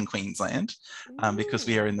could have in Queensland because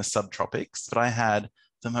we are in the subtropics. But I had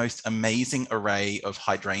the most amazing array of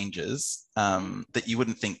hydrangeas that you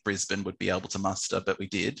wouldn't think Brisbane would be able to muster, but we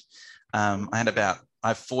did. I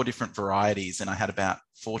have 4 different varieties and I had about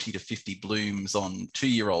 40 to 50 blooms on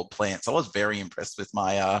 2-year-old plants. I was very impressed with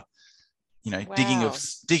my, digging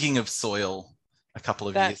of soil a couple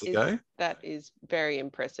of years ago. That is very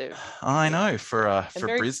impressive. I know for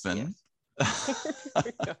Brisbane. Yes.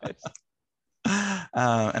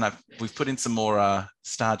 And we've put in some more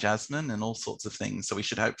star jasmine and all sorts of things. So we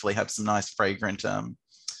should hopefully have some nice fragrant,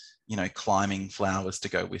 climbing flowers to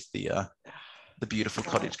go with the beautiful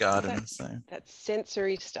cottage garden. That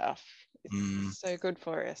sensory stuff is so good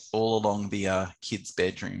for us. All along the kids'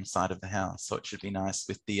 bedroom side of the house. So it should be nice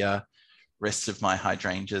with the rest of my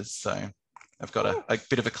hydrangeas. So I've got a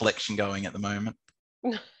bit of a collection going at the moment.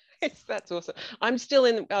 That's awesome. I'm still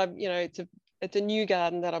in, it's a new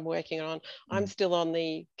garden that I'm working on. I'm still on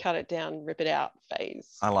the cut it down, rip it out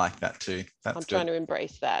phase. I like that too. I'm trying to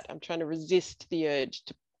embrace that. I'm trying to resist the urge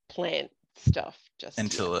to plant stuff just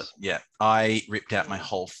until yet. I ripped out my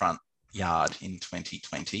whole front yard in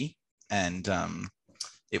 2020, and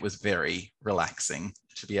it was very relaxing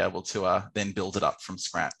to be able to then build it up from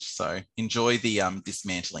scratch. So enjoy the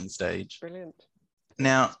dismantling stage. Brilliant.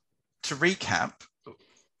 Now, to recap,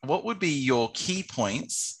 what would be your key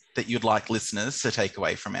points that you'd like listeners to take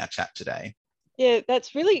away from our chat today? Yeah,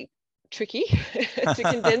 that's really tricky to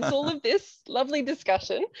condense all of this lovely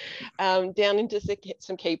discussion down into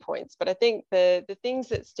some key points. But I think the things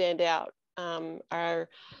that stand out are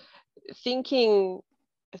taking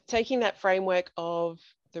that framework of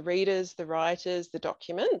the readers, the writers, the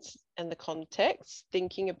documents, and the context,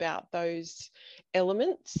 thinking about those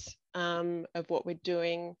elements of what we're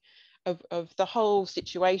doing, of the whole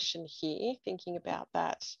situation here, thinking about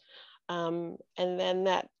that. And then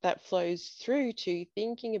that flows through to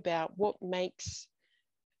thinking about what makes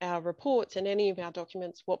our reports and any of our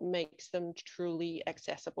documents, what makes them truly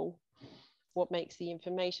accessible, what makes the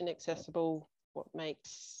information accessible, what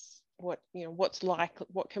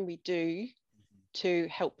can we do to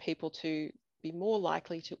help people to be more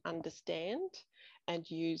likely to understand and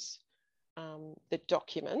use the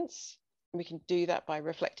documents. We can do that by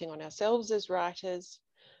reflecting on ourselves as writers,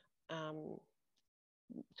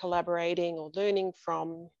 collaborating or learning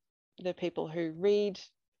from the people who read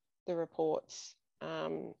the reports,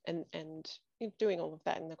 and doing all of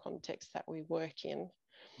that in the context that we work in.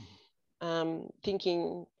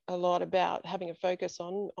 Thinking a lot about having a focus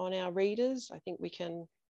on our readers. I think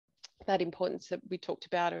that importance that we talked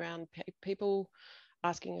about around people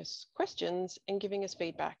asking us questions and giving us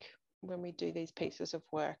feedback when we do these pieces of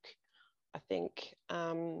work. I think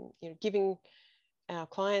giving our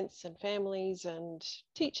clients and families and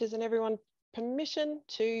teachers and everyone permission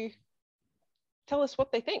to tell us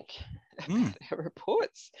what they think about our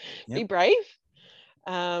reports. Yep. Be brave,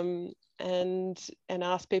 and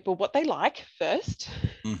ask people what they like first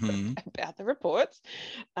about the reports,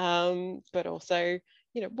 but also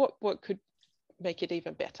what could make it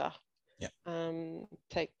even better.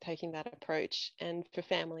 Taking that approach, and for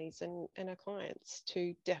families and our clients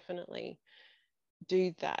to definitely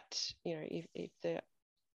do that. If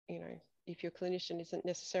your clinician isn't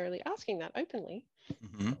necessarily asking that openly,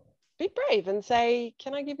 be brave and say,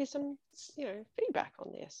 can I give you some feedback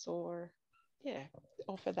on this, or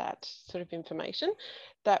offer that sort of information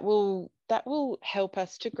that will help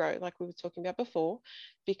us to grow, like we were talking about before,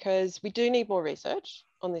 because we do need more research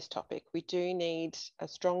on this topic. We do need a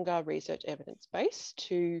stronger research evidence base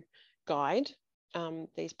to guide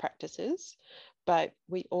these practices, but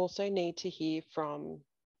we also need to hear from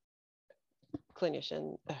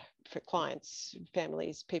clinicians, for clients,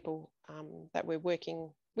 families, people that we're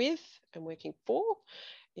working with and working for.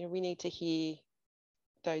 We need to hear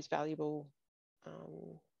those valuable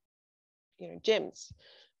gems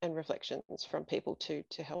and reflections from people to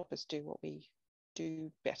help us do what we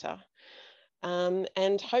do better.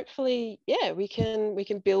 And hopefully, we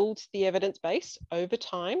can build the evidence base over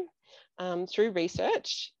time through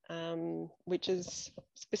research, which is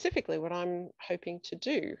specifically what I'm hoping to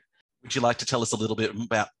do. Would you like to tell us a little bit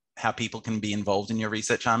about how people can be involved in your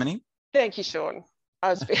research, Harmony? Thank you, Sean. I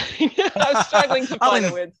was struggling to find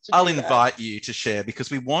the words. I'll invite you to share, because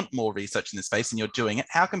we want more research in this space and you're doing it.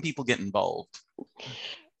 How can people get involved?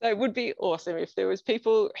 So it would be awesome if there was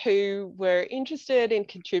people who were interested in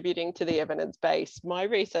contributing to the evidence base. My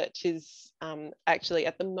research is actually,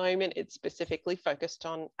 at the moment, it's specifically focused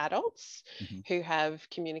on adults who have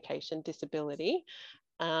communication disability.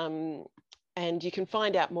 And you can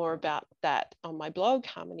find out more about that on my blog,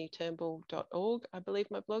 harmonyturnbull.org, I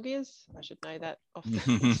believe my blog is. I should know that off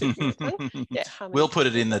the tongue. Yeah, we'll put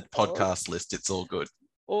it in the podcast list. It's all good.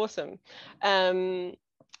 Awesome.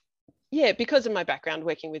 Because of my background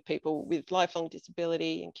working with people with lifelong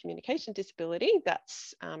disability and communication disability,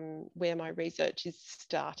 that's where my research is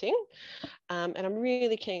starting. And I'm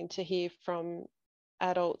really keen to hear from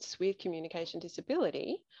adults with communication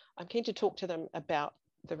disability. I'm keen to talk to them about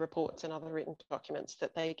the reports and other written documents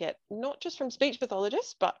that they get, not just from speech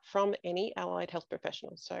pathologists, but from any allied health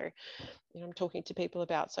professional. So, I'm talking to people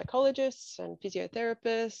about psychologists and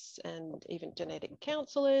physiotherapists and even genetic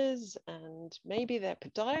counsellors and maybe their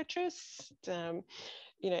podiatrists.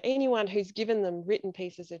 Anyone who's given them written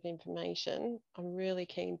pieces of information, I'm really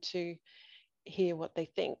keen to hear what they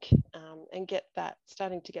think and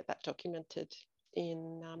starting to get that documented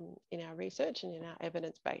in our research and in our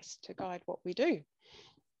evidence base to guide what we do.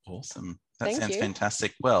 Awesome. That sounds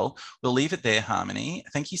fantastic. Well, we'll leave it there, Harmony.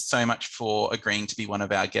 Thank you so much for agreeing to be one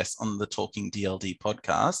of our guests on the Talking DLD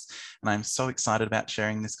podcast. And I'm so excited about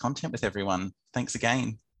sharing this content with everyone. Thanks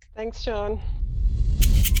again. Thanks, Sean.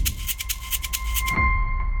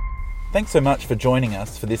 Thanks so much for joining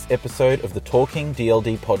us for this episode of the Talking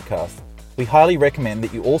DLD podcast. We highly recommend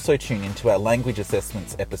that you also tune into our language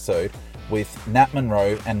assessments episode with Nat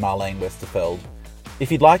Monroe and Marlene Westerfeld.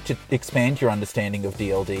 If you'd like to expand your understanding of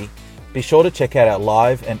DLD, be sure to check out our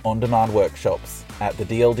live and on-demand workshops at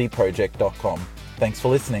thedldproject.com. Thanks for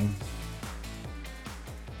listening.